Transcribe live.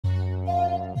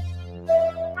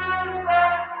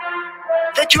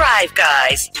Drive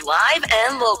Guys, live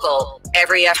and local,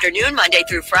 every afternoon, Monday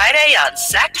through Friday on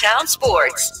Sactown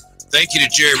Sports. Thank you to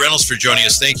Jerry Reynolds for joining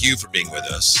us. Thank you for being with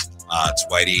us. It's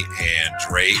Whitey and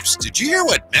Drapes. Did you hear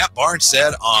what Matt Barnes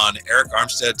said on Eric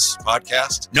Armstead's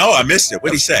podcast? No, I missed it.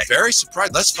 What did he say? Very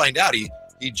surprised. Let's find out.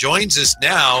 He joins us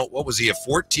now. What was he, a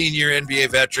 14-year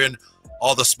NBA veteran,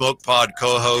 All the Smoke Pod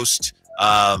co-host.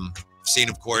 Seen,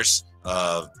 of course,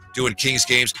 doing Kings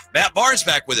games. Matt Barnes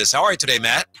back with us. How are you today,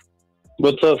 Matt?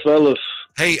 What's up, fellas?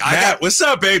 Hey, Matt, what's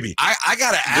up, baby? I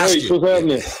got to ask you. What's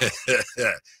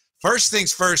happening? First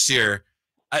things first here.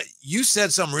 You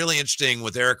said something really interesting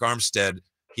with Eric Armstead.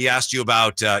 He asked you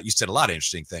about, you said a lot of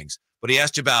interesting things, but he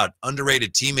asked you about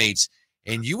underrated teammates,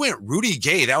 and you went Rudy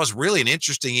Gay. That was really an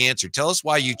interesting answer. Tell us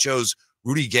why you chose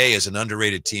Rudy Gay as an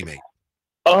underrated teammate.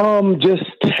 Just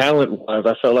talent-wise,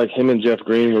 I felt like him and Jeff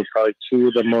Green were probably two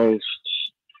of the most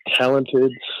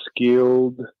talented,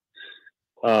 skilled,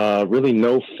 really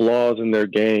no flaws in their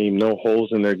game, no holes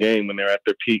in their game when they're at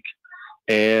their peak.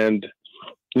 And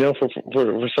you know,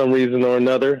 for some reason or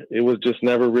another, it was just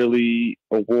never really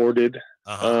awarded.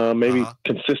 Maybe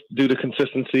due to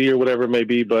consistency or whatever it may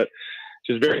be, but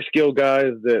just very skilled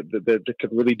guys that could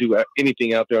really do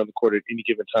anything out there on the court at any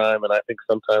given time. And I think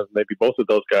sometimes maybe both of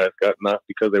those guys got knocked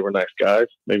because they were nice guys,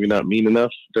 maybe not mean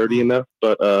enough, dirty enough,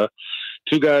 but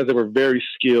two guys that were very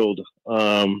skilled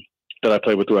that I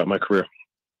played with throughout my career.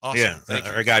 Awesome. Yeah,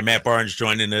 our guy Matt Barnes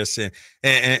joining us,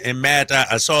 and Matt,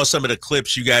 I saw some of the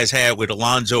clips you guys had with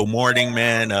Alonzo Mourning,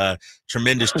 man.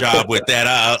 Tremendous job with that.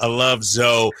 I love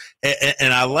Zoe,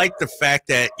 and I like the fact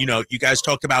that you guys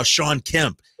talked about Sean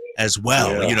Kemp as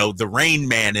well. Yeah. The Rain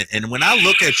Man, and when I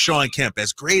look at Sean Kemp,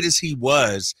 as great as he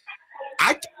was,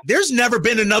 there's never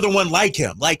been another one like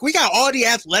him. Like, we got all the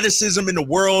athleticism in the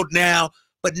world now,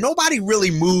 but nobody really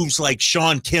moves like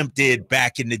Sean Kemp did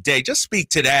back in the day. Just speak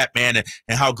to that, man,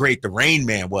 and how great the Rain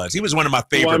Man was. He was one of my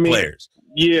favorite players.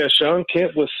 Yeah, Sean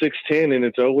Kemp was 6'10", and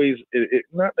it's always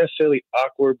not necessarily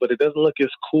awkward, but it doesn't look as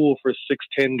cool for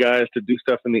 6'10" guys to do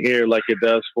stuff in the air like it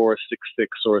does for a 6'6"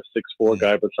 or a 6'4"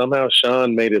 guy. But somehow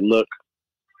Sean made it look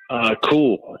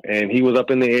cool, and he was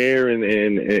up in the air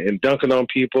and dunking on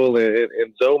people,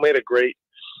 and Zoe made a great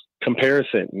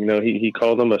comparison. He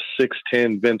called him a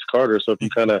 6'10" Vince Carter. So if you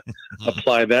kind of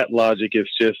apply that logic,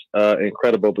 it's just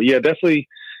incredible. But yeah, definitely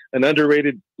an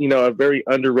underrated, a very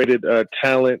underrated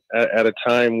talent at a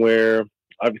time where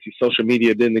obviously social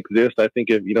media didn't exist. I think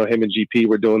if him and GP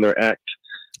were doing their act,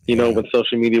 when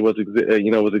social media was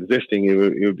existing,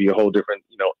 it would be a whole different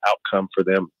outcome for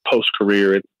them post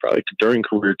career and probably during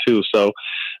career too. So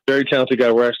very talented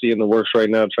guy. We're actually in the works right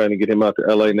now trying to get him out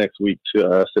to LA next week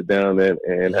to sit down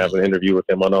and have an interview with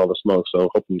him on All the Smoke. So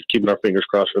hoping, keeping our fingers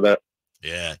crossed for that.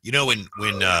 Yeah.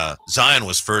 When Zion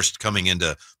was first coming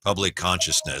into public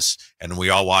consciousness and we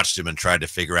all watched him and tried to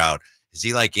figure out, is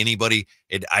he like anybody?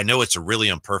 I know it's a really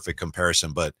imperfect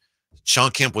comparison, but Sean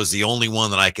Kemp was the only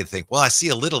one that I could think, well, I see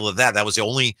a little of that. That was the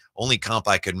only comp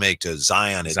I could make to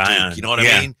Zion at Duke. You know what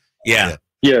I mean? Yeah.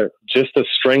 Yeah, just the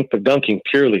strength of dunking,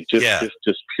 purely. Just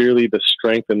purely the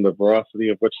strength and the velocity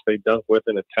of which they dunk with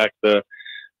and attack the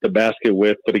basket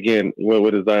with. But again,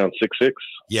 what is Zion, 6'6",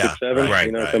 6'7"?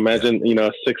 Right. Imagine,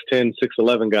 a 6'10",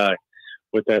 6'11" guy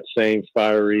with that same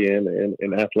fiery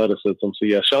and athleticism. So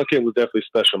yeah, Sean Kemp was definitely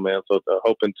special, man. So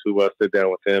hoping to sit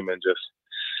down with him and just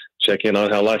check in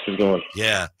on how life is going.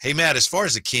 Yeah. Hey, Matt, as far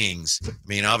as the Kings, I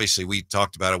mean, obviously we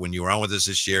talked about it when you were on with us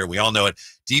this year. We all know it.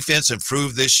 Defense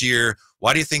improved this year.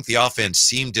 Why do you think the offense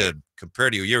seemed to,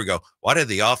 compared to a year ago, why did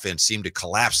the offense seem to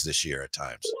collapse this year at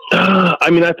times?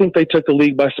 I think they took the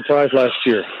league by surprise last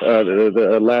year.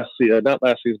 Not last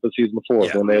season, but season before,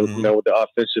 when they, the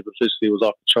offensive efficiency was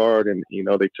off the chart, and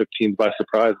they took teams by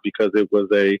surprise because it was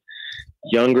a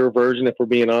younger version, if we're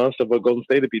being honest, of what Golden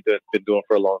State had been doing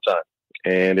for a long time.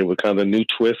 And it was kind of a new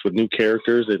twist with new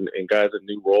characters and guys in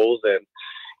new roles. And,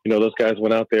 those guys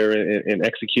went out there and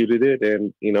executed it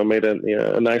and, made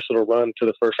a nice little run to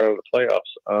the first round of the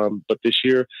playoffs. But this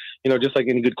year, just like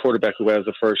any good quarterback who has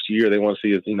the first year, they want to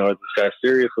see, is this guy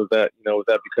serious? Was that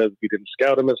because we didn't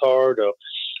scout him as hard?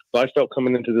 So I felt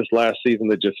coming into this last season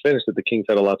that just finished that the Kings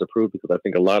had a lot to prove, because I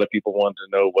think a lot of people wanted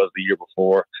to know, was the year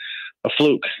before a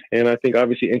fluke? And I think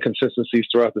obviously inconsistencies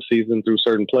throughout the season through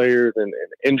certain players and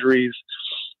injuries,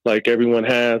 like everyone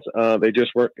has, they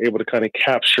just weren't able to kind of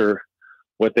capture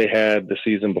what they had the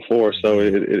season before. So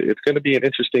it's going to be an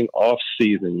interesting off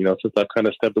season. Since I've kind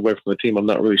of stepped away from the team, I'm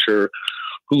not really sure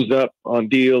who's up on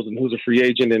deals and who's a free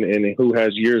agent and who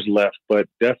has years left, but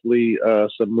definitely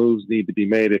some moves need to be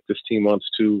made if this team wants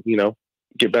to,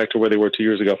 get back to where they were 2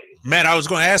 years ago. Matt, I was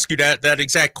going to ask you that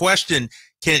exact question.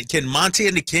 Can Monty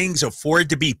and the Kings afford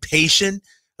to be patient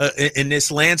in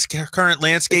this current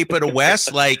landscape of the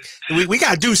West? Like, we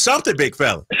got to do something, big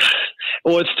fella.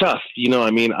 Well, it's tough.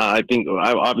 I mean, I think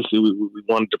obviously we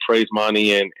wanted to praise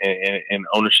Monty and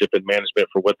ownership and management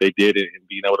for what they did and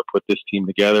being able to put this team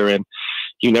together. And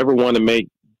you never want to make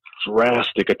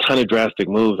a ton of drastic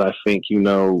moves. I think,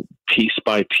 piece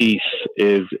by piece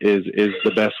is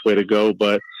the best way to go.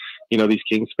 But, these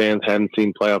Kings fans hadn't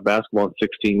seen playoff basketball in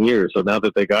 16 years. So now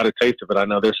that they got a taste of it, I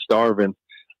know they're starving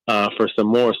for some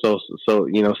more. So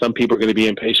some people are going to be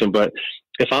impatient, but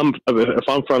if I'm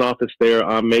front office there,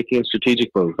 I'm making strategic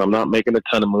moves. I'm not making a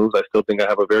ton of moves. I still think I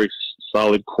have a very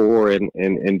solid core in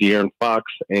De'Aaron Fox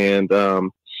and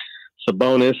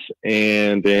Sabonis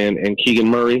and Keegan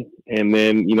Murray. And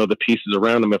then, the pieces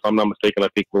around him, if I'm not mistaken, I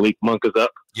think Malik Monk is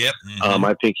up. Yep. Mm-hmm.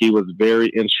 I think he was very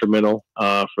instrumental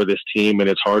for this team, and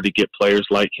it's hard to get players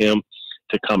like him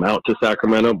to come out to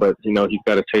Sacramento, but he's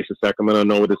got a taste of Sacramento,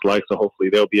 know what it's like, so hopefully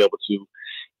they'll be able to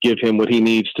give him what he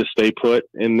needs to stay put.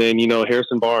 And then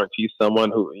Harrison Barnes, he's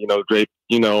someone who Drake.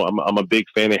 I'm a big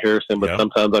fan of Harrison, but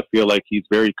sometimes I feel like he's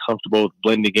very comfortable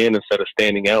blending in instead of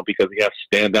standing out because he has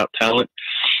standout talent.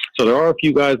 So there are a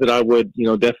few guys that I would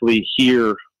definitely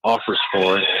hear offers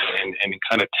for and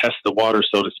kind of test the water,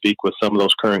 so to speak, with some of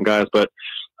those current guys, but.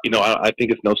 I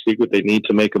think it's no secret they need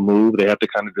to make a move. They have to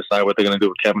kind of decide what they're going to do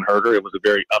with Kevin Huerter. It was a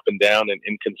very up and down and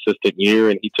inconsistent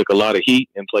year, and he took a lot of heat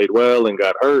and played well and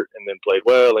got hurt and then played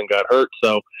well and got hurt.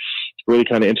 So really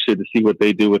kind of interested to see what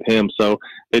they do with him. So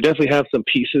they definitely have some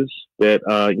pieces that,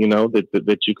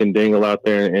 that you can dangle out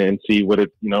there and see what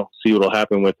see what'll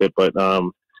happen with it. But,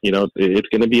 it's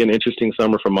going to be an interesting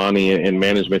summer for Monty and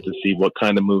management to see what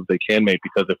kind of moves they can make,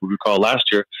 because if we recall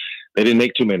last year, they didn't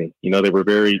make too many. They were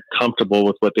very comfortable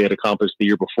with what they had accomplished the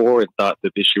year before and thought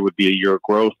that this year would be a year of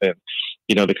growth. And,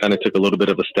 they kind of took a little bit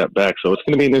of a step back. So it's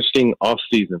going to be an interesting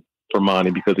offseason for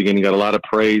Monty because, again, he got a lot of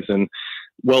praise and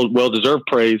well-deserved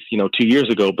praise, 2 years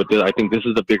ago. But I think this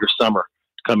is a bigger summer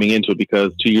coming into it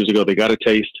because 2 years ago they got a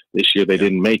taste. This year they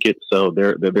didn't make it. So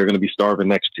they're going to be starving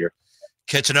next year.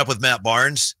 Catching up with Matt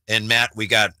Barnes. And Matt, we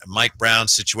got Mike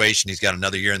Brown's situation. He's got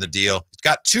another year in the deal. He's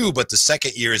got 2, but the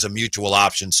second year is a mutual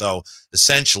option. So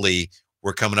essentially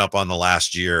we're coming up on the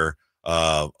last year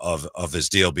of his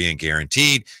deal being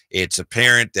guaranteed. It's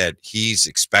apparent that he's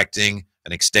expecting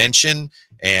an extension,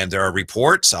 and there are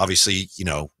reports, obviously,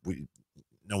 no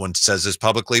one says this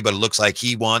publicly, but it looks like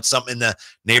he wants something in the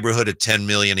neighborhood of $10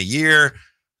 million a year.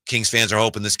 Kings fans are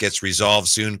hoping this gets resolved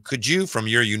soon. Could you, from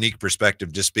your unique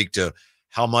perspective, just speak to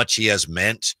how much he has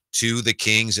meant to the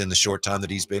Kings in the short time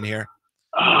that he's been here?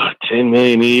 $10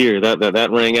 million a year. That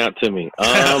rang out to me.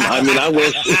 I mean, I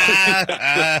wish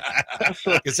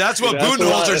because that's what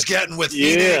Budenholzer's getting with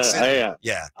Phoenix.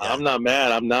 Yeah. I'm not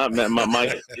mad. I'm not mad.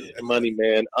 My money,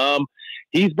 man.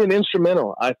 He's been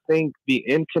instrumental. I think the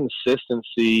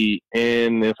inconsistency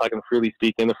in, if I can freely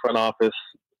speak, in the front office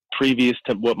previous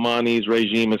to what Monty's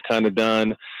regime has kind of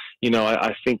done.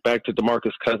 I think back to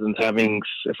DeMarcus Cousins having,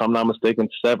 if I'm not mistaken,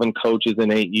 7 coaches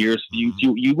in 8 years.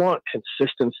 You want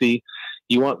consistency.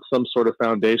 You want some sort of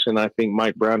foundation. I think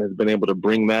Mike Brown has been able to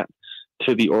bring that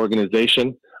to the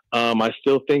organization. I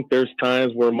still think there's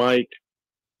times where Mike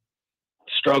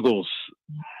struggles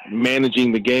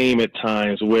managing the game at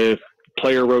times with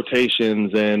player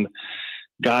rotations and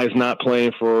guys not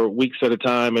playing for weeks at a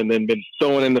time and then been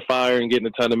throwing in the fire and getting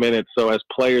a ton of minutes. So as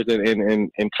players,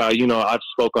 and Kyle, I've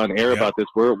spoke on air about this,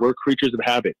 we're creatures of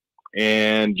habit,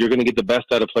 and you're going to get the best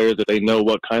out of players that they know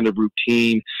what kind of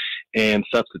routine and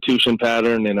substitution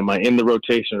pattern, and am I in the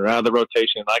rotation or out of the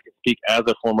rotation? And I can speak as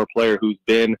a former player who's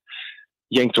been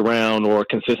yanked around or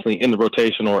consistently in the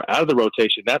rotation or out of the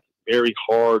rotation. That's very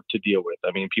hard to deal with.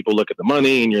 I mean, people look at the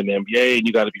money and you're in the NBA and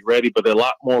you got to be ready, but a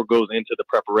lot more goes into the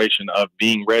preparation of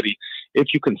being ready if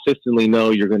you consistently know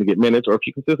you're going to get minutes or if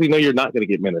you consistently know you're not going to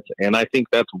get minutes. And I think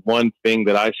that's one thing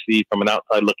that I see from an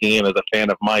outside looking in as a fan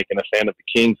of Mike and a fan of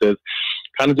the Kings is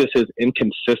kind of just his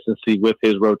inconsistency with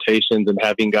his rotations and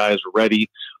having guys ready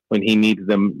when he needs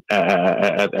them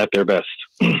at their best.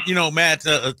 Matt,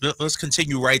 let's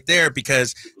continue right there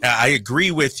because I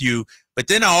agree with you. But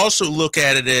then I also look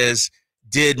at it as,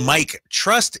 did Mike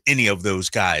trust any of those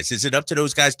guys? Is it up to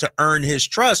those guys to earn his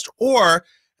trust? Or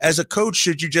as a coach,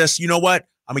 should you just, I'm going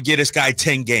to get this guy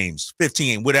 10 games,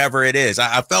 15, whatever it is?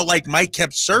 I felt like Mike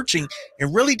kept searching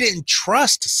and really didn't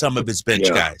trust some of his bench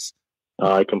guys.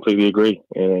 I completely agree.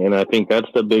 And I think that's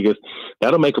the biggest –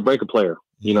 that'll make or break a player.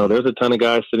 There's a ton of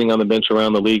guys sitting on the bench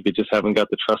around the league that just haven't got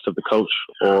the trust of the coach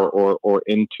or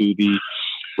into the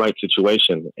right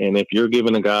situation. And if you're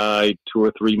giving a guy 2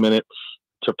 or 3 minutes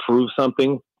to prove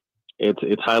something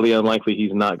it's highly unlikely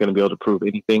he's not going to be able to prove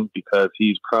anything, because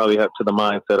he's probably up to the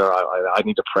mindset, or I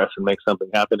need to press and make something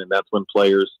happen. And that's when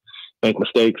players make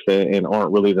mistakes and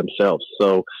aren't really themselves.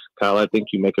 So, Kyle, I think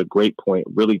you make a great point,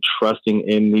 really trusting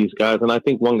in these guys. And I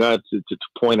think one guy to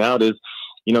point out is,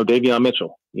 Davion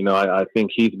Mitchell. I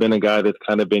think he's been a guy that's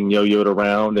kind of been yo-yoed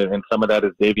around, and some of that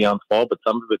is Davion's fault, but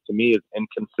some of it to me is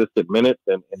inconsistent minutes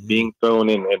and being thrown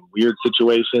in weird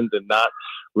situations and not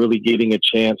really getting a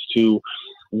chance to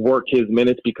work his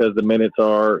minutes because the minutes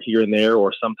are here and there,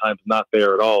 or sometimes not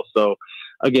there at all. So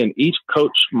again, each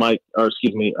coach Kyle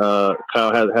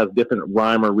has different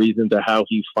rhyme or reason to how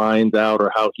he finds out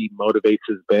or how he motivates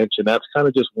his bench. And that's kind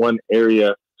of just one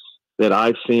area that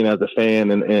I've seen as a fan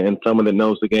and someone that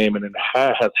knows the game and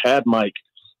has had Mike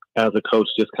as a coach,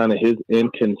 just kind of his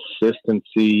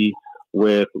inconsistency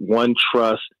with, one,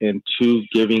 trust, and two,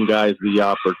 giving guys the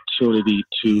opportunity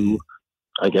to,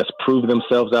 I guess, prove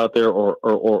themselves out there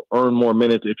or earn more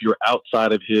minutes if you're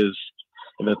outside of his,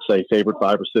 let's say, favorite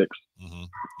 5 or 6. Mm-hmm.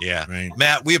 Yeah. Right.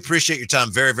 Matt, we appreciate your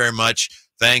time very, very much.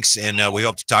 Thanks. And we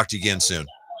hope to talk to you again soon.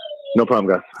 No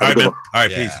problem, guys. All right, man. All right,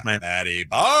 yeah. Peace, man. Matty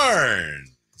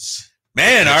Barnes.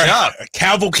 Man, our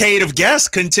cavalcade of guests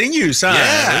continues, huh?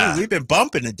 Yeah. We've been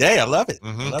bumping today. I love it.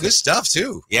 Mm-hmm. Good stuff,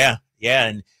 too. Yeah. Yeah.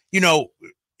 And,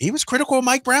 he was critical of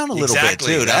Mike Brown a little bit,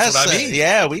 too. That's what I mean.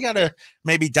 Yeah, we got to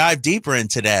maybe dive deeper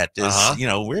into that.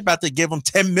 We're about to give him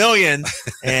 $10 million.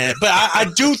 But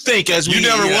I do think, as you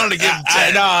never wanted to give him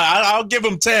 10. I'll give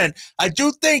him 10. I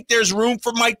do think there's room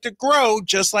for Mike to grow,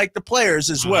 just like the players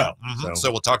as well. Mm-hmm.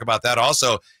 So we'll talk about that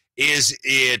also. Is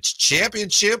it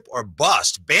championship or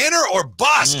bust? Banner or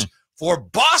bust for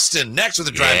Boston? Next with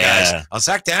the Drive Guys on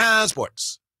Sactown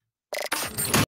Sports.